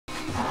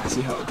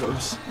See how it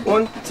goes.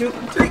 1, 2,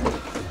 3.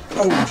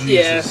 Oh, Jesus.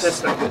 Yeah,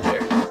 that's not good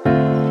there.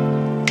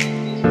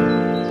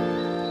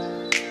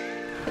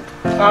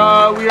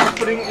 We are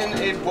putting in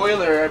a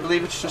boiler. I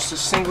believe it's just a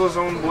single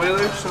zone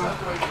boiler, so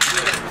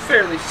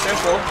fairly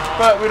simple.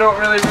 But we don't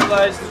really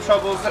realize the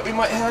troubles that we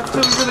might have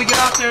till we really get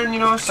out there and, you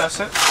know, assess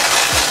it.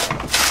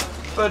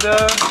 But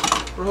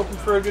we're hoping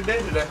for a good day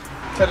today.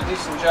 Had a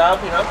decent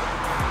job, you know.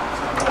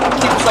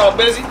 Keep us all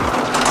busy,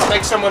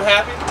 make someone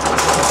happy.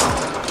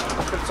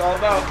 That's what it's all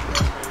about.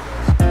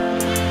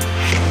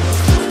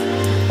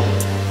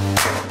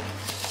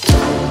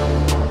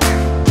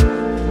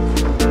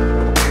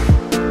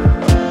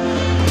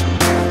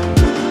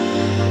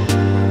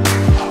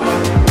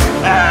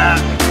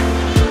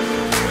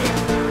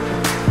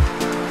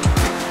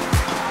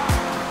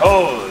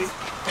 Holy!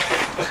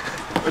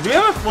 Do we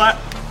have a flat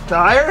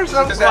tire or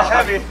something? Is that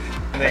heavy?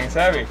 I think it's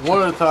heavy.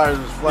 One of the tires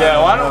is flat.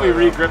 Yeah, why don't we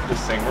re-grip this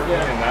thing? We're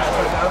getting that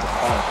way.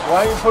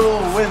 Why don't you put a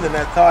little wind in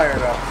that tire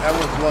though? That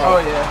was low. Oh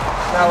yeah,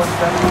 that was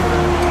definitely.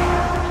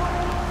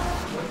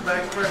 What's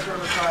max pressure on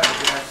the tire,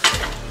 Jack?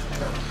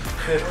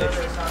 50.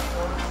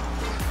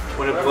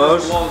 When it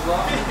blows?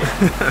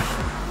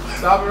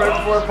 Stop it right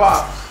before it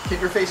pops. Keep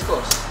your face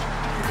close.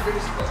 Keep your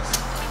face close.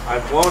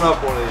 I've blown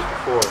up one of these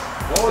before.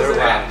 What was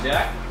it at,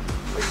 Jack?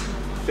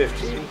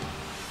 15.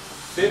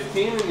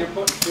 15 and you're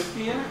putting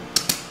 50 in it?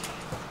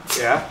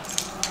 Yeah.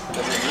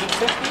 Does it need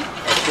 50?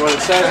 That's what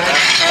it says.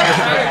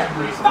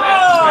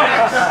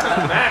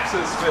 Max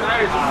is 50.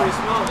 Tires are pretty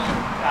small.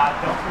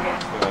 Don't forget.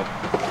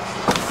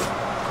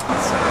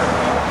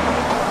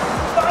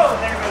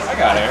 I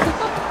got air.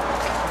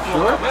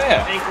 Sure?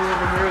 Yeah. Ankle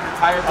over here with the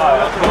tire Oh,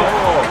 blowing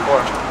up. of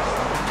course.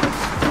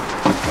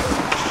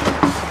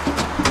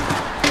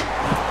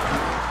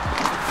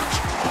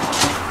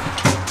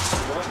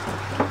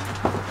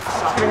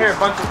 Come here, a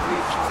bunch of these.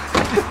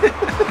 I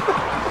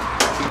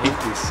hate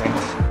these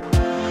things.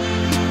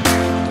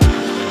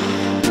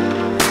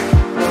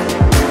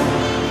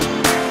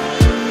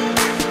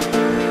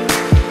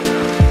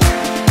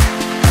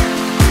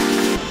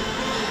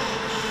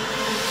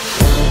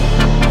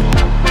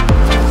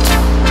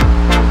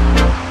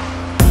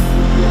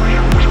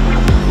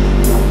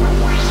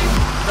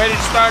 Ready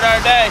to start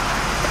our day.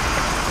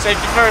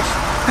 Safety first.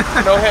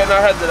 No hitting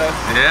our head today.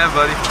 Yeah,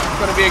 buddy. It's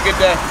gonna be a good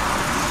day.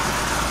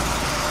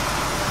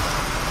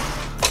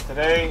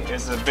 Today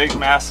is a big,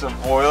 massive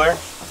boiler,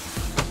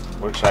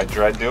 which I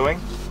dread doing.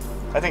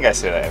 I think I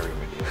say that every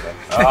video,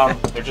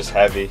 but they're just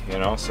heavy, you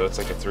know, so it's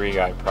like a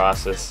 3-guy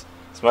process.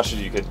 As much as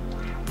you could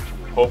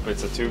hope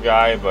it's a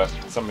 2-guy, but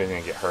somebody's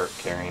gonna get hurt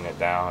carrying it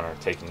down or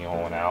taking the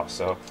old one out.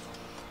 So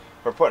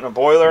we're putting a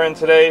boiler in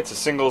today. It's a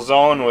single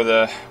zone with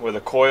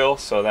a coil,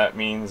 so that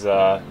means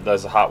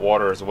does the hot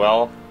water as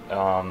well.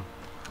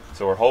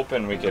 So we're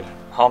hoping we could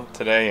hump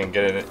today and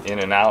get it in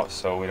and out,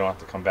 so we don't have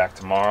to come back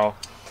tomorrow.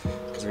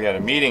 Because we had a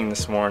meeting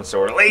this morning, so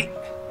we're late.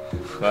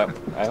 But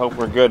I hope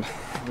we're good.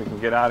 We can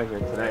get out of here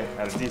today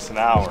at a decent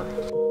hour.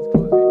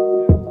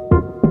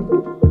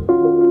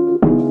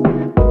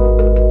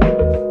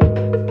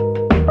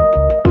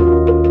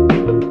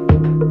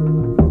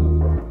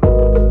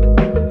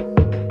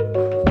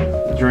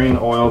 Drain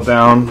oil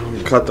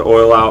down, cut the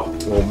oil out.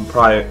 We'll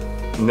probably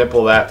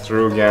nipple that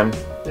through again.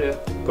 Yeah.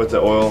 Put the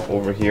oil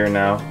over here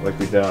now, like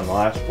we did on the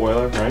last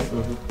boiler, right?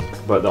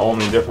 Mm-hmm. But the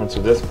only difference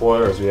with this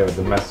boiler is we have a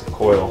domestic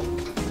coil.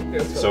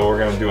 So we're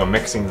going to do a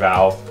mixing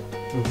valve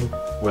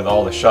with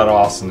all the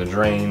shutoffs and the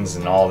drains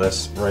and all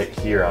this right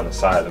here on the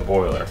side of the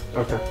boiler.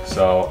 Okay.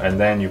 So, and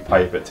then you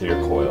pipe it to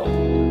your coil.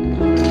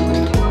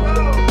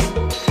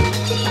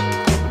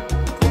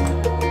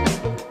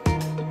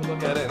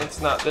 Look at it,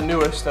 it's not the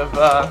newest of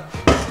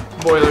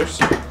boilers.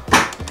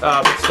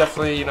 It's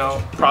definitely, you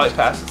know, probably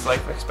past its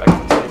life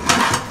expectancy.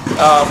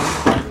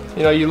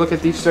 You know, you look at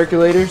these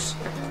circulators,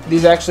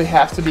 these actually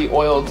have to be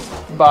oiled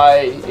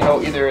by, you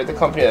know, either the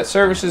company that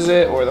services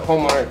it or the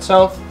homeowner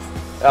itself.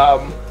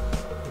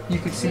 You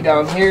can see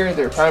down here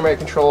their primary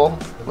control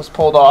was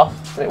pulled off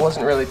and it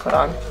wasn't really put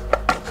on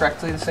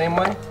correctly the same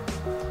way.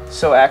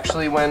 So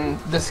actually when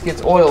this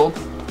gets oiled,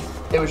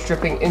 it was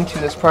dripping into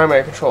this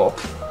primary control.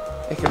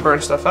 It could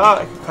burn stuff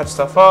out, it could cut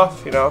stuff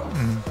off, you know.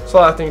 There's a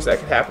lot of things that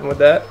could happen with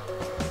that.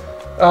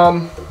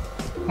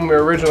 When we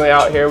were originally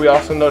out here, we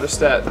also noticed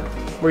that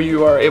where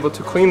you are able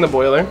to clean the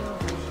boiler,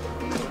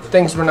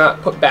 things were not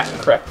put back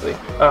correctly.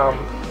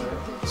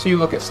 So you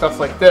look at stuff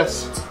like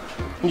this,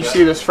 you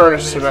see this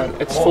furnace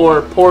cement. It's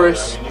for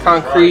porous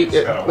concrete.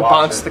 It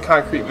bonds the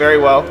concrete very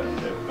well.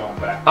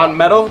 On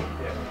metal,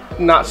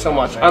 not so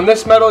much. On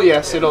this metal,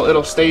 yes,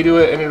 it'll stay to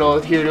it and it'll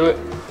adhere to it.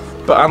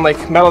 But on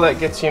like metal that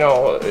gets, you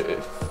know,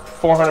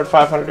 400,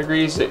 500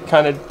 degrees, it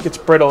kind of gets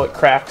brittle, it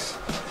cracks.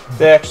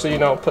 They actually, you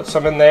know, put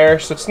some in there,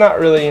 so it's not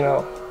really, you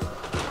know,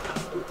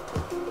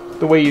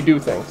 the way you do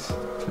things.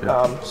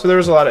 Yeah. So there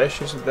was a lot of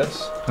issues with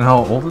this. And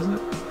how old is it?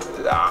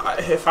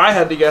 If I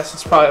had to guess,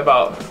 it's probably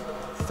about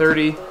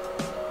 30,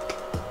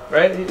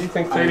 right? You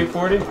think 30,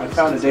 40? I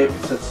found a date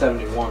that said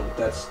 71, but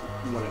that's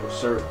when it was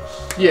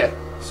serviced. Yeah,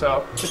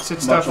 so it's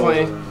Much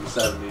definitely, older than the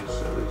 70s.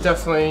 So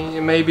definitely,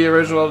 it may be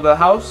original to the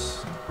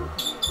house.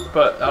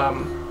 But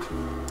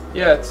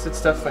yeah, it's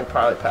definitely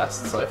probably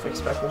past its life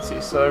expectancy.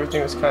 So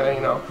everything was kind of,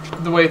 you know,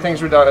 the way things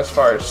were done as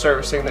far as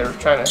servicing, they were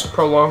trying to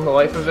prolong the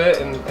life of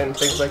it, and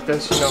things like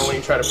this, you know, when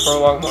you try to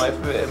prolong the life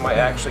of it, it might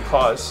actually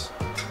cause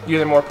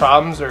either more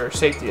problems or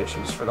safety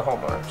issues for the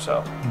homeowner.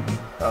 So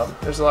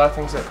there's a lot of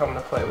things that come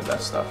into play with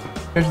that stuff.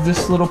 There's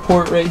this little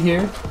port right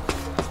here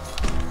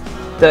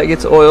that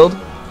gets oiled.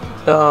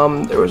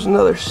 There was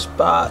another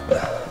spot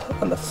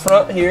on the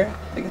front here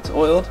that gets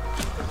oiled.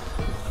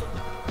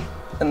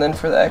 And then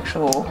for the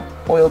actual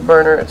oil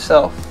burner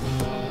itself,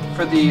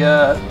 for the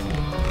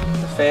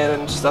fan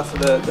and stuff,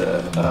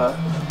 the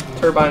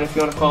turbine, if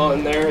you want to call it,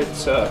 in there,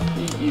 it's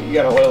you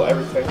gotta oil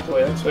everything. That's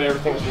the way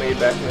everything was made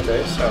back in the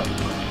day. So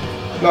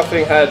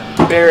nothing had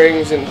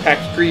bearings and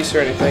packed grease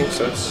or anything.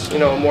 So it's, you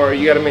know, more,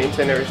 you gotta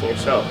maintain everything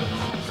yourself.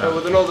 So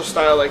with an older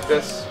style like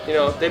this, you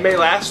know, they may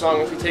last long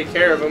if you take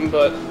care of them,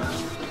 but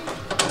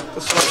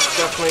this one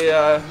definitely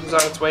is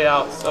on its way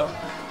out. So.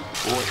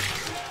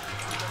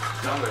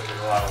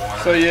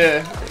 So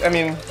yeah, I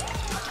mean,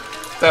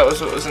 that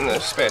was what was in the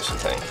expansion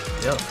tank.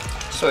 Yep.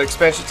 So the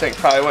expansion tank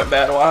probably went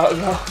bad a while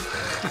ago.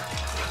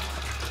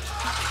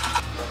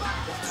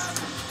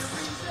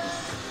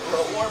 A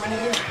little warm in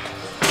here.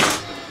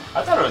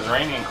 I thought it was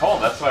rainy and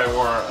cold. That's why I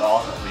wore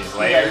all these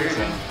layers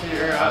and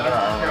your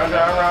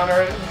underarm on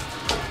already.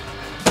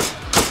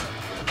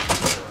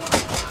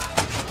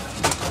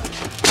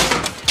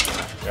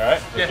 You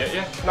alright?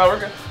 Yeah. No, we're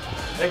good.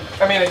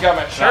 I mean, it got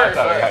my shirt. I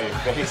thought I got your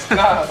face.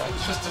 No,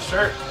 it's just a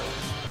shirt.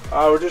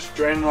 We're just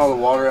draining all the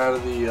water out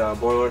of the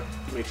boiler.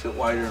 Makes it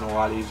lighter and a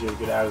lot easier to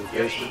get out of the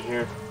basement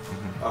here.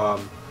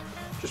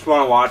 Just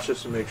want to watch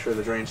this and make sure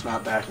the drain's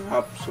not backing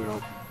up so we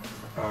don't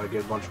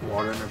get a bunch of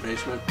water in our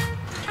basement.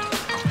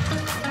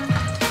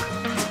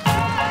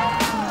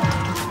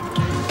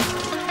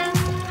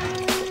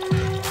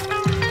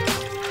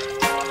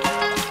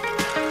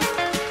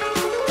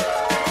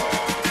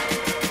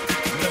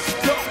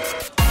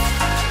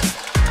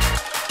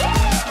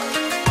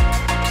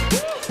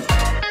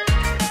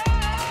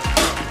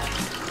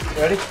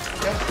 Ready?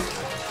 Yeah.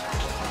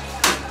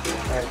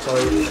 Alright, so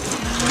your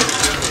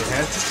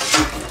hands.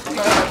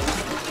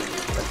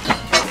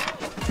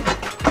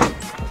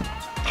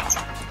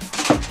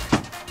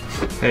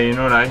 Hey, you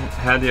know what I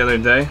had the other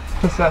day?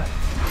 What's that?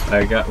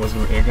 I was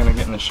gonna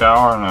get in the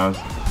shower and I was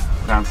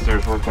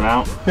downstairs working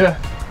out. Yeah.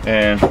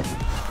 And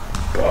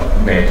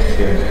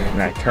and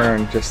I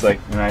turned just like,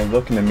 when I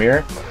look in the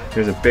mirror,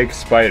 there's a big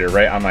spider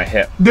right on my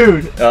hip.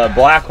 Dude.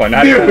 Black one.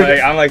 Not even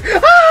like, I'm like,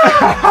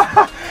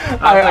 ah!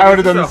 I would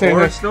have done the same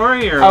thing.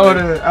 Story, or I would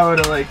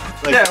have like,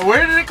 yeah,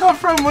 where did it come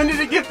from? When did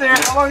it get there?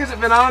 How long has it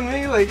been on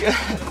me? Like,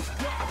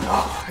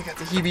 oh, I got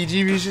the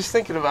heebie-jeebies just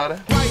thinking about it.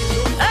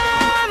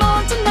 I'm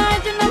on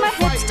tonight, you know my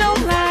hips don't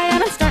lie,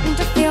 and I'm starting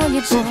to feel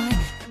your joy.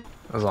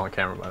 That was on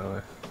camera, by the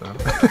way.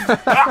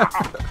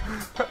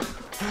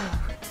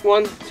 So.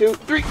 1, 2,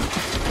 3.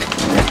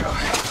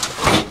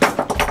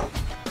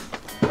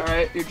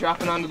 Alright, you're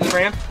dropping onto the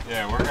ramp?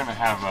 Yeah, we're gonna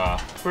have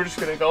We're just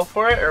gonna go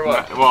for it, or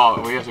what? well,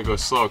 we have to go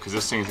slow because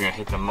this thing's gonna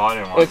hit the mud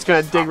and Oh, it's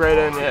gonna dig right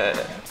in, yeah.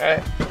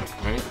 Alright.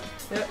 Ready?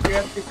 Yeah, you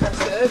have to be past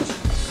the edge.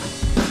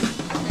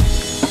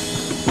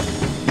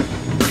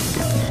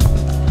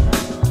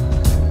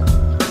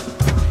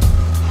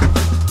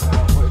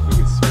 What if we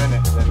could spin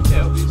it and then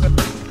Yeah, we'll spin.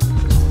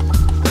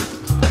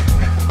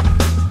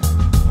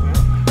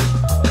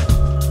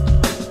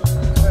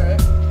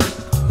 Alright.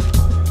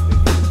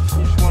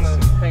 You just wanna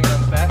hang it on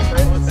the back,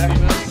 right? With back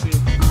of it?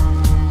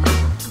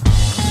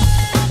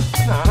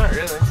 No, not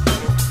really.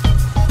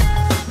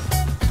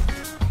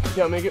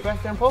 You want me to get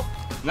back there and pull?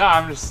 No,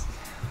 I'm just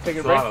Take a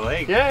it's a break? lot of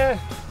leg. Yeah.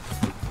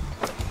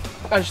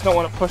 I just don't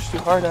want to push too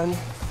hard on you.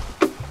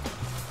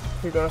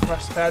 You're going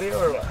across the patio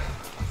or what?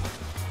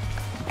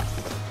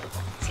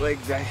 It's leg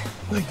day.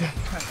 Like that.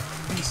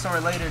 Be sore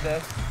later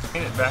day.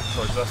 Paint it back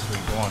towards us so we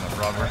go on the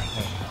rubber.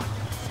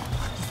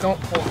 Just don't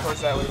pull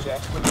towards that way,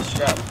 Jack, with the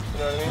strap. You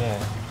know what I mean? Yeah.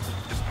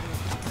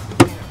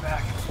 Lean it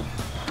back.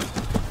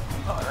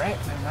 Alright,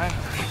 never mind.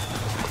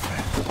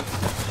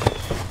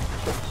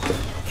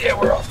 Yeah,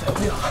 we're off that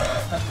wheel.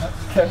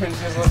 Kevin's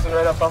just lifting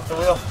right up off the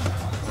wheel.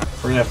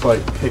 We're gonna have to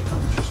like pick,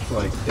 just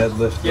like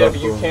deadlift. Yeah, up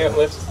but you over can't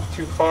there. lift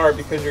too far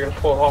because you're going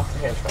to pull it off the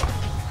hand truck.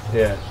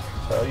 Yeah.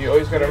 So you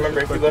always got to remember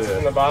if you lift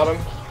from the bottom.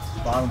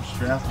 Bottom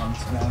strap on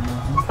this guy.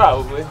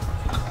 Probably.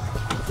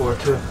 4,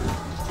 2.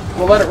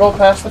 We'll let it roll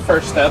past the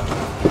first step.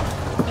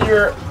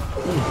 You're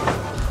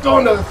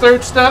going to the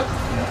third step.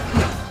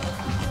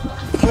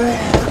 Okay.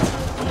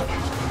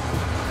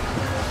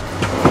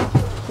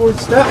 Fourth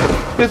step.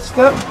 Fifth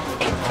step.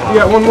 You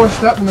got one more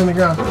step and then the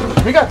ground.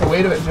 We got the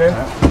weight of it, Jay.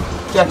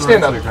 Jack,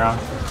 stand up. The ground.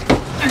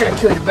 You're going to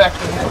kill your back.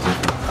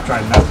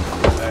 Try that.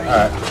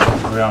 Alright,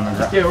 we're on the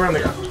ground. Yeah, we're on the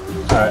ground.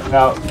 Alright,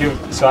 now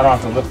so I don't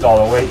have to lift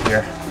all the weight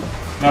here.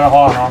 No,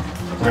 hold on.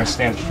 We're gonna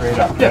stand straight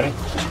up. Yeah. Ready?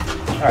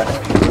 Alright.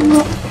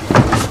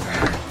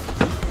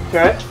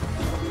 Okay.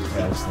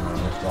 Yeah, I just don't want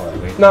to lift all that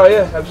weight. No,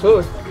 yeah,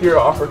 absolutely. You're in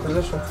an awkward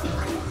position.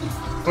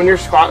 When you're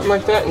squatting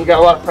like that and you got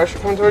a lot of pressure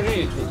coming towards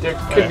you, there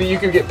could be, you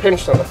could get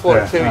pinched on the floor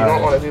Yeah, too. You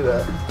don't want to do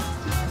that.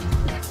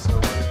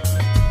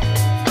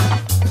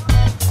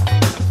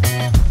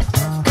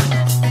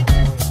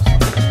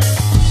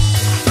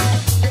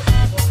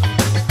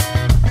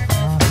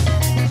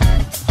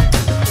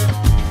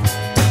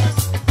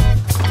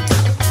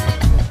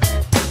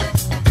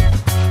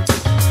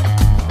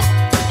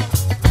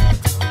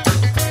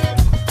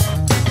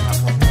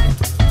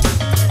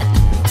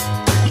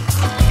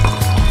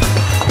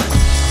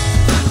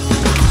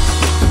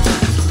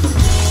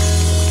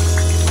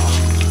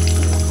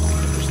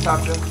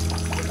 top Jim.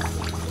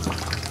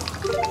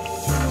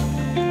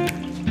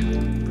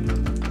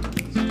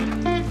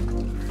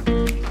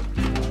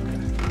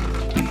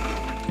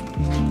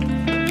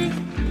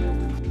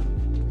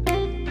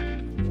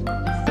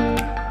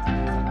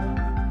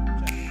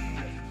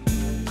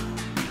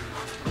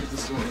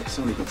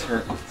 Somebody gets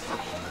hurt.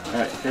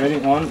 Alright, ready?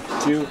 1,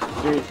 2,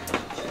 3.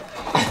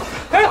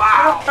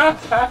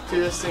 Do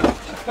this thing.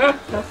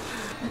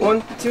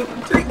 1, 2,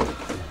 3.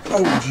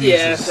 Oh, Jesus.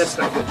 Yeah, that's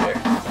not good there.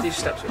 These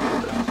steps are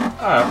good.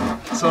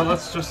 Alright, so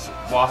let's just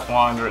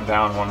wander it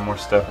down one more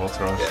step. We'll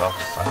throw this off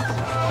the side.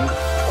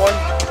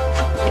 1.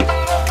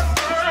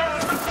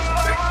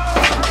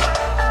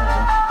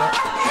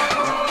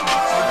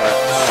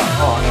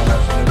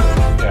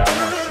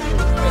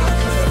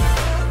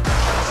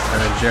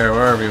 Jared,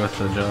 where are we with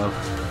the job?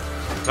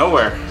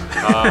 Nowhere.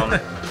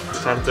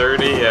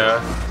 10:30. I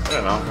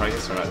don't know. I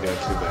guess we're not doing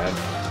too bad.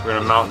 We're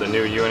gonna mount the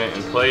new unit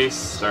in place.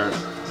 Start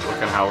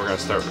looking how we're gonna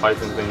start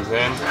piping things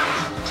in.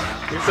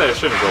 You said it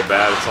shouldn't go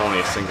bad. It's only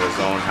a single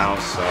zone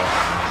house, so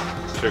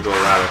it should go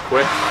rather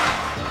quick.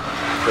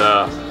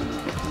 The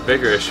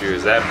bigger issue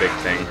is that big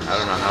thing. I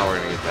don't know how we're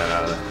gonna get that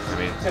out of there. I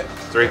mean,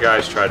 3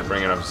 guys tried to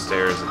bring it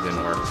upstairs. It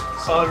didn't work.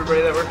 All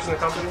everybody that works in the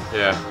company?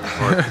 Yeah.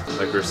 Or,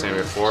 like we were saying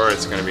before,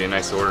 it's gonna be a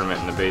nice ornament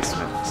in the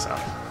basement. So.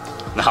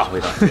 No, we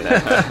don't do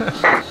that.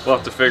 We'll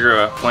have to figure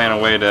a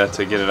way to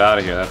get it out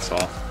of here, that's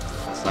all.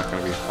 It's not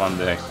going to be a fun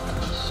day.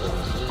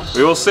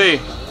 We will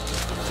see.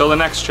 Till the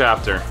next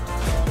chapter.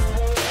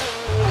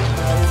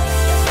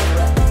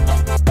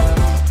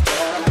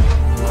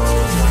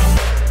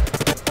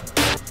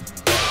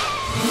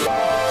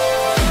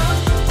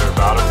 They're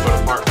about to put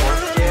a part for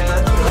us? Yeah,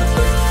 that's good.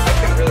 I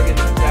couldn't really get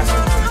the back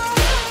on.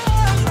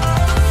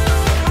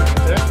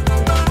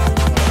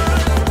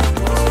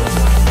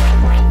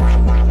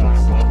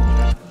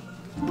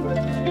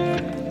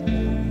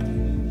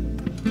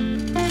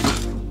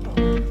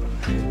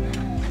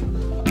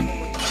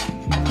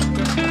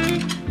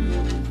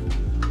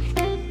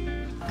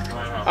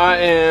 I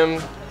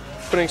am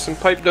putting some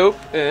pipe dope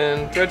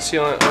and thread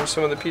sealant on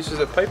some of the pieces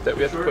of pipe that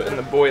we have to put in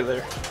the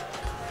boiler.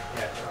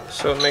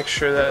 So make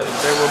sure that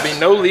there will be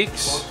no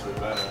leaks.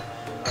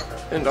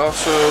 And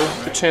also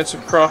the chance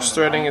of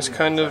cross-threading is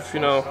kind of, you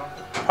know,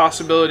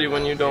 possibility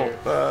when you don't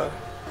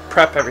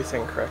prep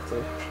everything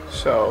correctly.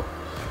 So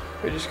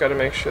we just got to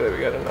make sure that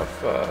we got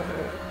enough.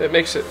 It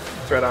makes it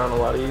thread on a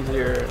lot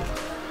easier.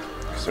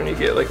 Because when you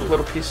get like a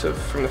little piece of,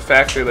 from the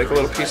factory, like a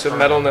little piece of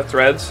metal in the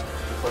threads,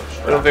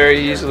 it'll very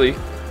easily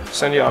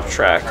send you off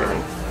track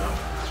and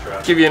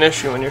give you an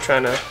issue when you're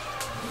trying to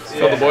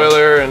fill the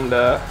boiler, and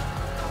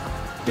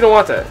you don't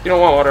want that. You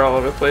don't want water all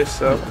over the place,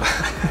 so